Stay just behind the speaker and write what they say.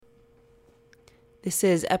This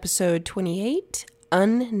is episode 28,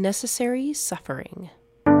 Unnecessary Suffering.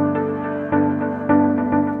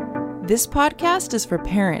 This podcast is for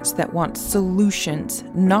parents that want solutions,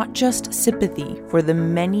 not just sympathy for the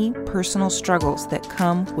many personal struggles that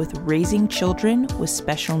come with raising children with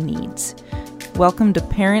special needs. Welcome to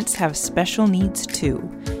Parents Have Special Needs Too,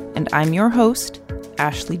 and I'm your host,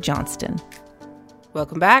 Ashley Johnston.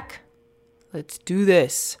 Welcome back. Let's do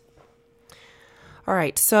this. All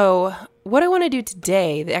right, so what I want to do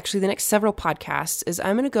today, actually the next several podcasts, is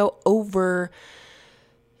I'm going to go over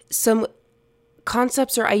some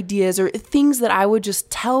concepts or ideas or things that I would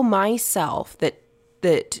just tell myself the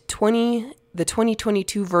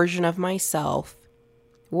 2022 version of myself,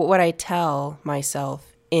 what would I tell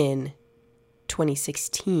myself in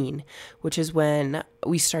 2016, which is when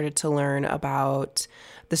we started to learn about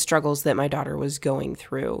the struggles that my daughter was going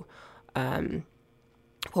through.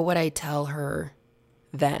 What would I tell her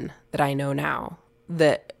then that I know now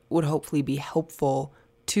that would hopefully be helpful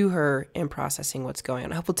to her in processing what's going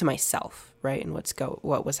on, helpful to myself, right? And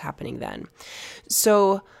what was happening then.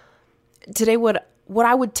 So today, what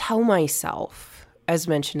I would tell myself, as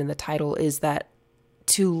mentioned in the title, is that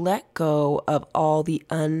to let go of all the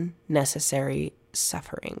unnecessary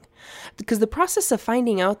suffering. Because the process of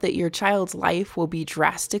finding out that your child's life will be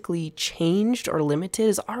drastically changed or limited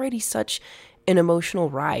is already such an emotional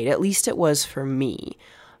ride. At least it was for me.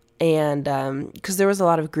 And because there was a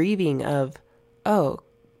lot of grieving of, oh,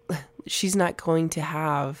 she's not going to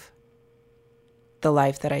have the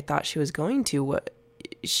life that I thought she was going to. What,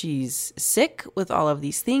 she's sick with all of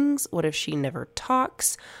these things. What if she never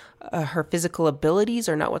talks? Her physical abilities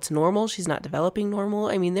are not what's normal. She's not developing normal.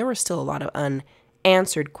 I mean, there were still a lot of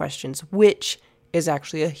unanswered questions, which is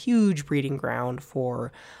actually a huge breeding ground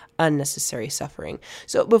for unnecessary suffering.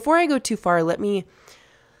 So before I go too far, let me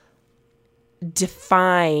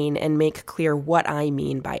define and make clear what I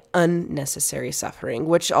mean by unnecessary suffering,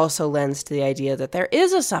 which also lends to the idea that there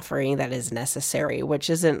is a suffering that is necessary, which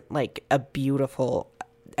isn't like a beautiful,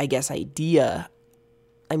 I guess, idea.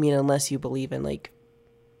 I mean, unless you believe in like,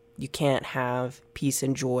 you can't have peace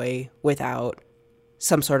and joy without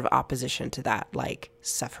some sort of opposition to that, like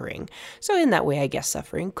suffering. So in that way, I guess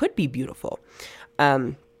suffering could be beautiful.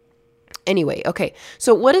 Anyway, okay.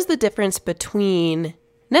 So what is the difference between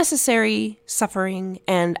necessary suffering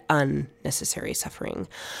and unnecessary suffering?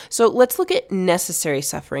 So let's look at necessary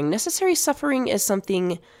suffering. Necessary suffering is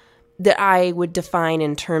something that I would define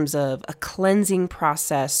in terms of a cleansing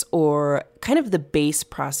process or kind of the base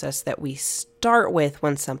process that we start with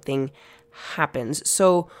when something happens.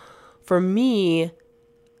 So for me,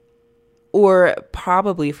 or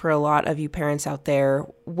probably for a lot of you parents out there,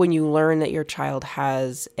 when you learn that your child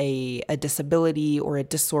has a disability or a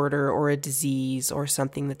disorder or a disease or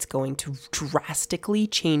something that's going to drastically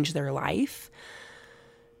change their life,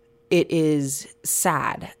 it is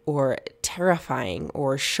sad or terrifying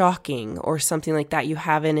or shocking or something like that. You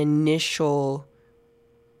have an initial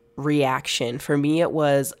reaction. For me, it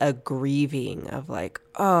was a grieving of like,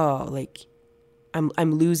 oh, like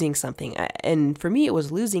I'm losing something. And for me, it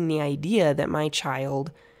was losing the idea that my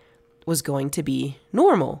child was going to be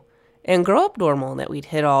normal and grow up normal, that we'd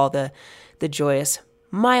hit all the joyous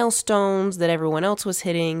milestones that everyone else was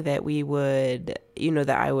hitting, that we would, that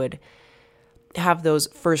I would have those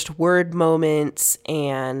first word moments.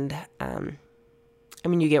 And,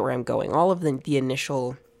 you get where I'm going. All of the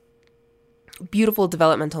initial beautiful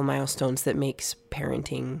developmental milestones that makes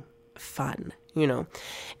parenting fun,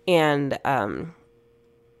 and,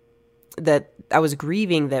 that I was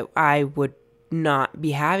grieving that I would not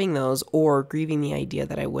be having those, or grieving the idea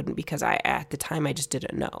that I wouldn't, because at the time I just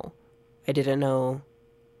didn't know. I didn't know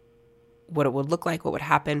what it would look like, what would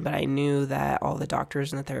happen, but I knew that all the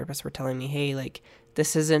doctors and the therapists were telling me, hey, like,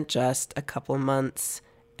 this isn't just a couple months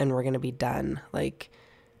and we're going to be done. Like,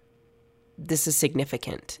 this is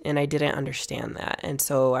significant. And I didn't understand that. And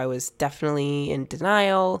so I was definitely in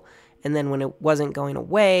denial. And then when it wasn't going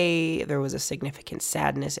away, there was a significant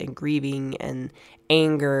sadness and grieving and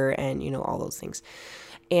anger and, all those things.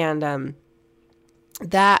 And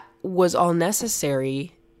that was all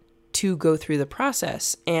necessary to go through the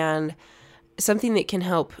process. And something that can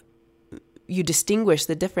help you distinguish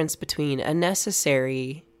the difference between a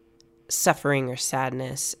necessary suffering or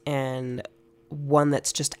sadness and one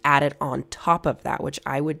that's just added on top of that, which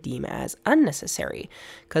I would deem as unnecessary,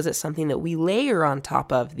 because it's something that we layer on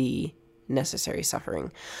top of the necessary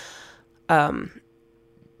suffering.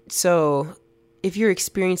 So if you're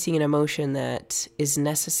experiencing an emotion that is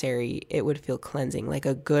necessary, it would feel cleansing, like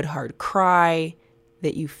a good hard cry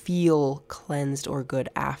that you feel cleansed or good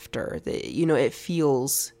after. It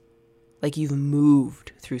feels like you've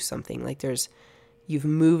moved through something, like there's You've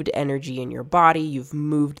moved energy in your body, you've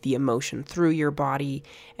moved the emotion through your body,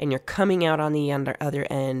 and you're coming out on the other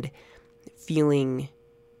end feeling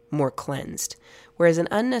more cleansed. Whereas an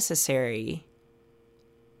unnecessary,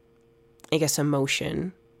 I guess,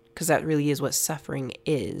 emotion, because that really is what suffering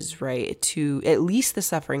is, right? To at least the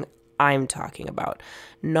suffering I'm talking about,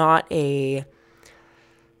 not I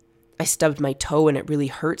stubbed my toe and it really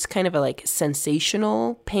hurts, kind of a like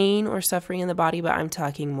sensational pain or suffering in the body, but I'm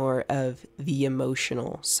talking more of the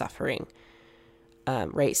emotional suffering,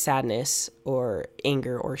 right? Sadness or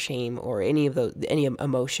anger or shame or any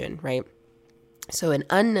emotion, right? So an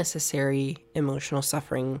unnecessary emotional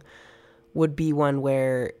suffering would be one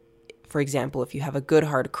where, for example, if you have a good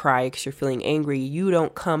hard cry because you're feeling angry, you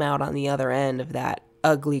don't come out on the other end of that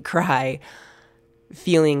ugly cry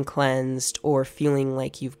feeling cleansed or feeling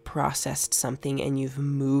like you've processed something and you've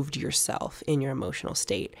moved yourself in your emotional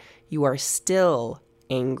state. You are still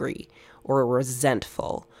angry or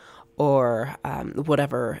resentful or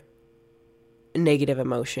whatever negative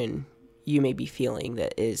emotion you may be feeling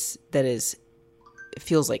that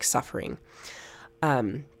feels like suffering.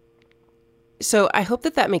 So I hope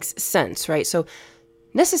that makes sense, right? So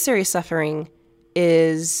necessary suffering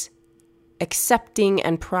is accepting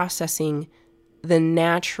and processing the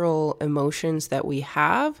natural emotions that we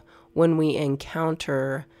have when we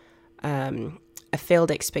encounter a failed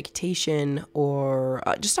expectation or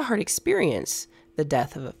just a hard experience. The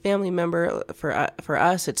death of a family member. For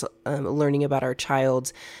us, it's learning about our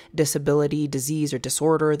child's disability, disease, or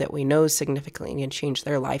disorder that we know significantly can change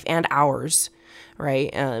their life and ours, right?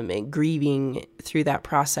 And grieving through that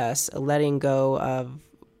process, letting go of,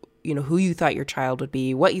 who you thought your child would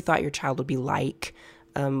be, what you thought your child would be like,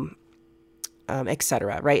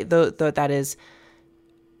 etc. Right? Though that is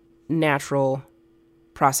natural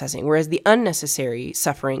processing, whereas the unnecessary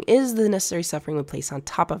suffering is the necessary suffering we place on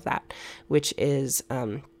top of that, which is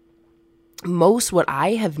most what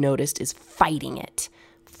I have noticed is fighting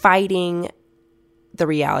the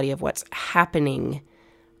reality of what's happening,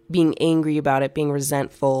 being angry about it, being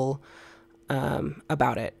resentful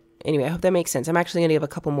about it. Anyway, I hope that makes sense. I'm actually going to give a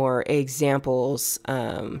couple more examples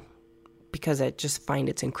because I just find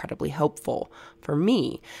it's incredibly helpful for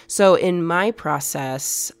me. So in my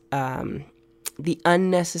process, the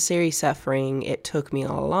unnecessary suffering, it took me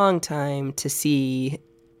a long time to see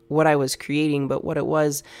what I was creating, but what it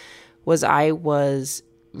was I was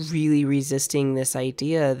really resisting this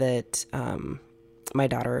idea that my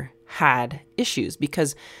daughter had issues,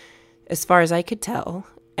 because as far as I could tell,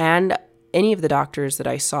 and any of the doctors that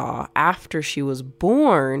I saw after she was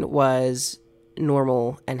born was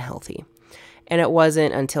normal and healthy. And it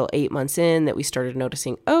wasn't until 8 months in that we started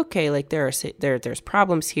noticing, okay, like there's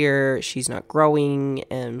problems here. She's not growing,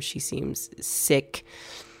 and she seems sick.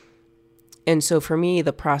 And so for me,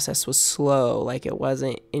 the process was slow. Like it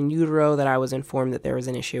wasn't in utero that I was informed that there was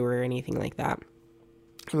an issue or anything like that.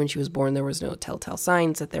 And when she was born, there was no telltale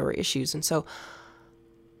signs that there were issues. And so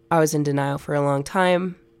I was in denial for a long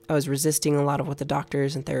time. I was resisting a lot of what the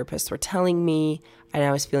doctors and therapists were telling me, and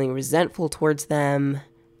I was feeling resentful towards them,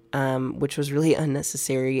 which was really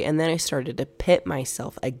unnecessary. And then I started to pit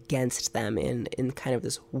myself against them in kind of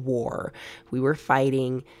this war. We were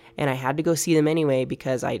fighting, and I had to go see them anyway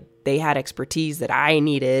because they had expertise that I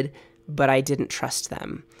needed, but I didn't trust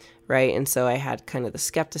them, right? And so I had kind of the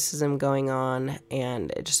skepticism going on,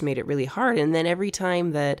 and it just made it really hard. And then every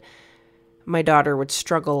time that my daughter would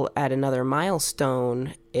struggle at another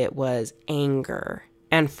milestone, it was anger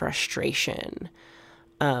and frustration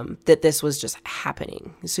that this was just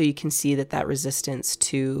happening. So you can see that resistance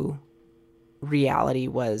to reality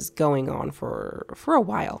was going on for a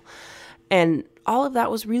while. And all of that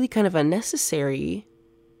was really kind of unnecessary.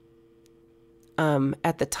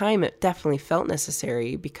 At the time, it definitely felt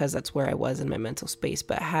necessary because that's where I was in my mental space.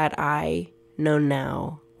 But had I known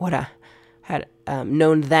now what I had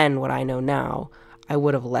known then what I know now, I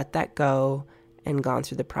would have let that go and gone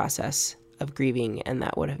through the process of grieving, and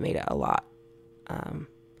that would have made it a lot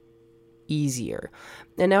easier.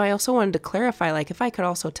 And now I also wanted to clarify, like, if I could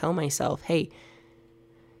also tell myself, hey,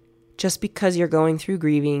 just because you're going through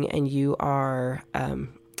grieving and you are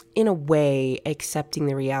in a way accepting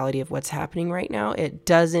the reality of what's happening right now, it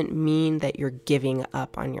doesn't mean that you're giving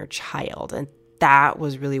up on your child. And that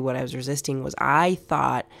was really what I was resisting. Was I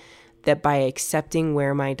thought that by accepting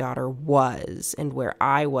where my daughter was and where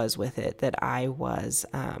I was with it, that I was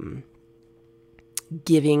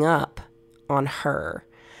giving up on her,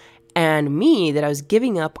 and me, that I was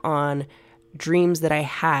giving up on dreams that I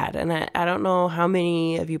had. And I don't know how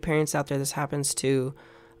many of you parents out there this happens to,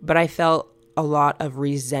 but I felt a lot of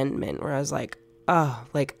resentment where I was like, oh,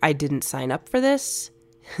 like I didn't sign up for this,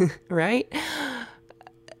 right?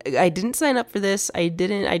 I didn't sign up for this. I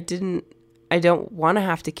don't want to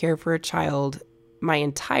have to care for a child my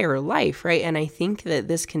entire life, right? And I think that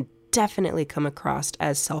this can definitely come across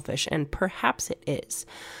as selfish, and perhaps it is.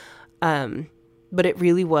 But it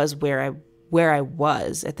really was where I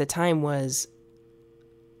was at the time was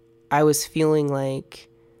I was feeling like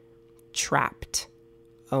trapped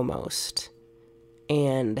almost.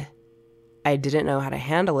 And I didn't know how to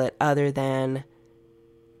handle it other than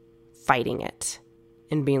fighting it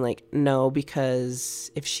and being like, no,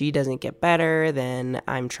 because if she doesn't get better, then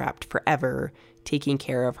I'm trapped forever taking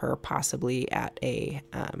care of her, possibly at a,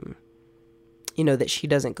 that she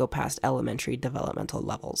doesn't go past elementary developmental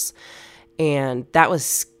levels. And that was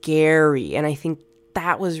scary. And I think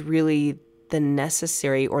that was really the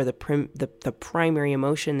necessary or the primary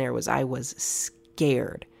emotion there was I was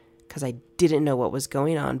scared because I didn't know what was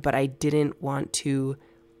going on, but I didn't want to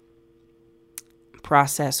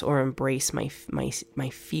process or embrace my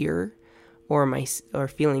fear or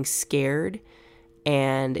feeling scared.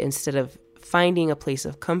 And instead of finding a place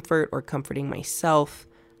of comfort or comforting myself,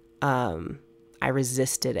 I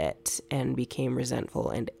resisted it and became resentful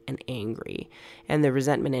and angry. And the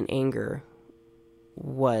resentment and anger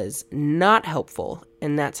was not helpful.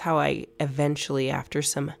 And that's how I eventually, after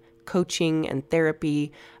some coaching and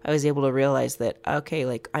therapy, I was able to realize that, okay,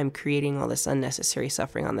 like I'm creating all this unnecessary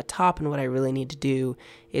suffering on the top. And what I really need to do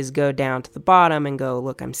is go down to the bottom and go,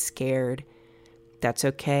 look, I'm scared. That's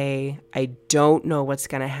okay. I don't know what's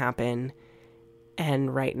going to happen.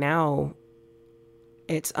 And right now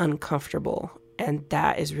it's uncomfortable. And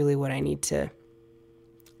that is really what I need to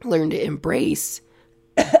learn to embrace,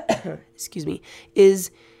 excuse me, is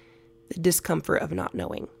the discomfort of not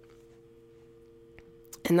knowing.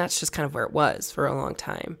 And that's just kind of where it was for a long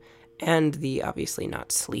time. And the obviously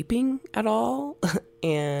not sleeping at all.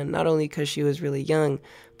 And not only because she was really young,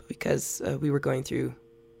 but because we were going through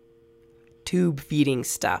tube feeding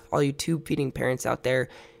stuff. All you tube feeding parents out there,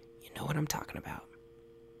 you know what I'm talking about.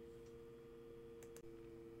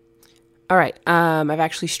 All right, I've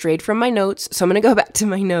actually strayed from my notes, so I'm going to go back to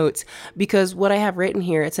my notes because what I have written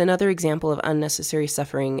here, it's another example of unnecessary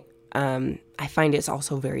suffering. I find it's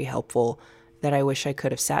also very helpful that I wish I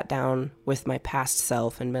could have sat down with my past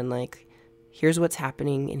self and been like, here's what's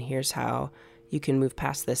happening and here's how you can move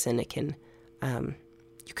past this and it can,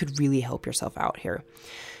 you could really help yourself out here.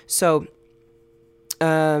 So,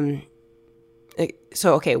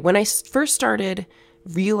 okay, when I first started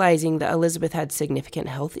realizing that Elizabeth had significant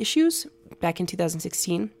health issues back in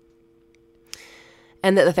 2016,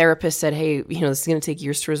 and that the therapist said, hey, this is going to take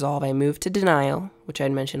years to resolve, I moved to denial, which I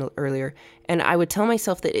had mentioned earlier. And I would tell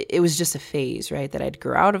myself that it was just a phase, right? That I'd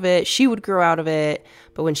grow out of it. She would grow out of it.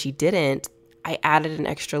 But when she didn't, I added an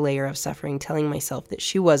extra layer of suffering, telling myself that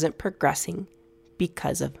she wasn't progressing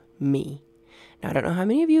because of me. Now, I don't know how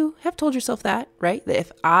many of you have told yourself that, right? That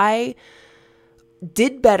if I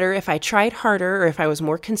did better, if I tried harder, or if I was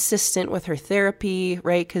more consistent with her therapy,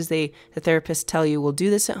 right? Because the therapists tell you, we'll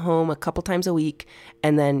do this at home a couple times a week.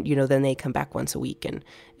 And then, then they come back once a week and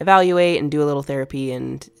evaluate and do a little therapy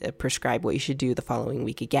and prescribe what you should do the following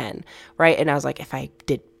week again, right? And I was like, if I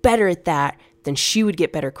did better at that, then she would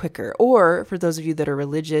get better quicker. Or for those of you that are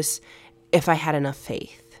religious, if I had enough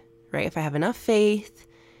faith, right? If I have enough faith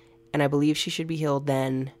and I believe she should be healed,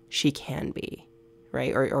 then she can be.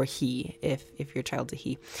 Right? Or he, if your child's a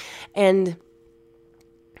he. And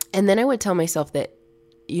then I would tell myself that,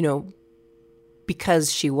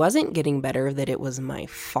 because she wasn't getting better, that it was my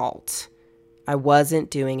fault. I wasn't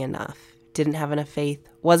doing enough, didn't have enough faith,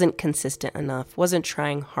 wasn't consistent enough, wasn't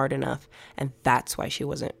trying hard enough. And that's why she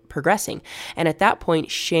wasn't progressing. And at that point,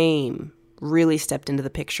 shame really stepped into the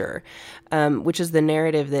picture, which is the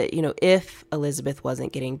narrative that, if Elizabeth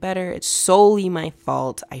wasn't getting better, it's solely my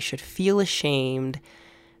fault. I should feel ashamed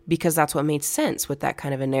because that's what made sense with that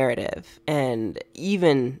kind of a narrative. And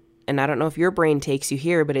I don't know if your brain takes you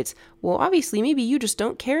here, but it's, well, obviously, maybe you just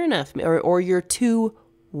don't care enough or you're too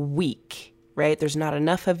weak, right? There's not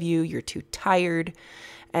enough of you. You're too tired.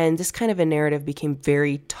 And this kind of a narrative became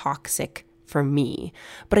very toxic for me,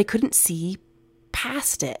 but I couldn't see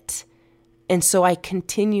past it. And so I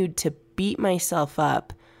continued to beat myself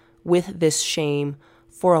up with this shame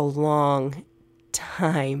for a long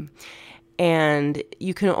time. And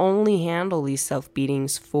you can only handle these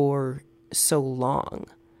self-beatings for so long,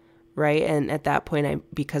 right? And at that point,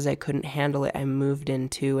 because I couldn't handle it, I moved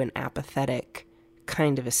into an apathetic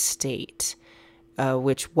kind of a state,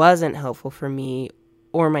 which wasn't helpful for me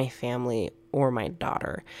or my family or my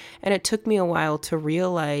daughter. And it took me a while to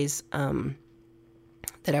realize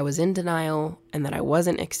that I was in denial and that I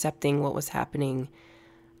wasn't accepting what was happening,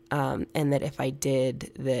 and that if I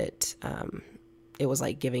did, that it was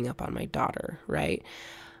like giving up on my daughter, right?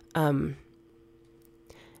 And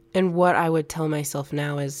what I would tell myself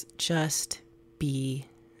now is just be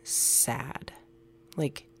sad.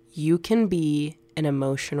 Like, you can be an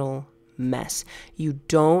emotional mess. You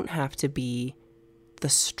don't have to be the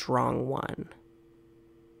strong one.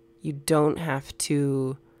 You don't have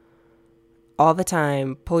to all the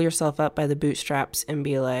time pull yourself up by the bootstraps and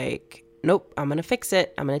be like, nope, I'm going to fix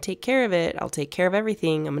it. I'm going to take care of it. I'll take care of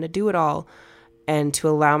everything. I'm going to do it all. And to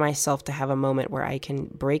allow myself to have a moment where I can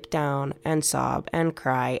break down and sob and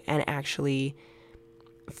cry and actually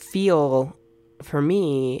feel, for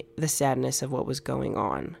me, the sadness of what was going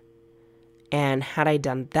on. And had I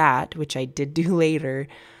done that, which I did do later,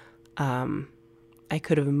 I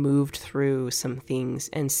could have moved through some things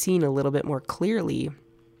and seen a little bit more clearly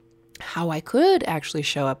how I could actually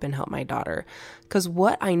show up and help my daughter. Because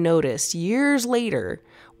what I noticed years later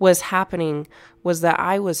was happening was that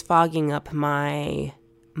I was fogging up my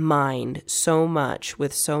mind so much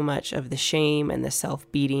with so much of the shame and the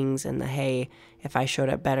self-beatings and the, hey, if I showed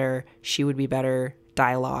up better, she would be better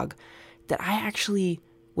dialogue, that I actually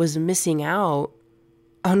was missing out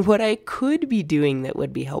on what I could be doing that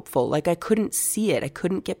would be helpful. Like, I couldn't see it. I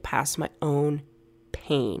couldn't get past my own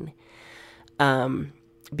pain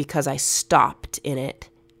because I stopped in it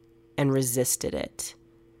and resisted it.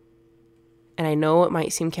 And I know it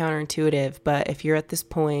might seem counterintuitive, but if you're at this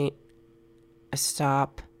point,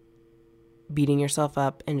 stop beating yourself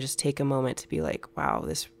up and just take a moment to be like, wow,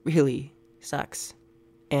 this really sucks.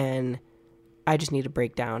 And I just need to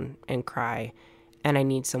break down and cry. And I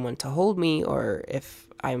need someone to hold me, or if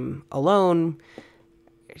I'm alone,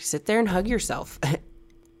 sit there and hug yourself.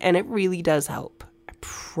 And it really does help. I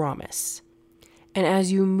promise. And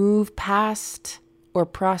as you move past or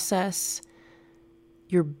process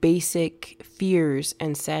your basic fears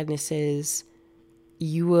and sadnesses,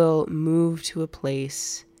 you will move to a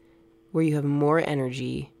place where you have more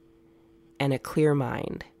energy and a clear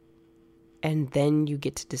mind. And then you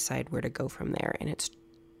get to decide where to go from there. And it's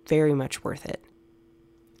very much worth it.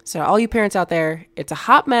 So all you parents out there, it's a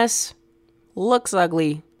hot mess, looks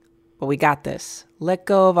ugly, but we got this. Let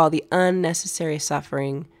go of all the unnecessary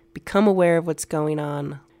suffering, become aware of what's going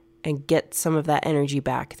on, and get some of that energy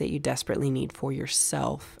back that you desperately need for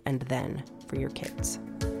yourself and then for your kids.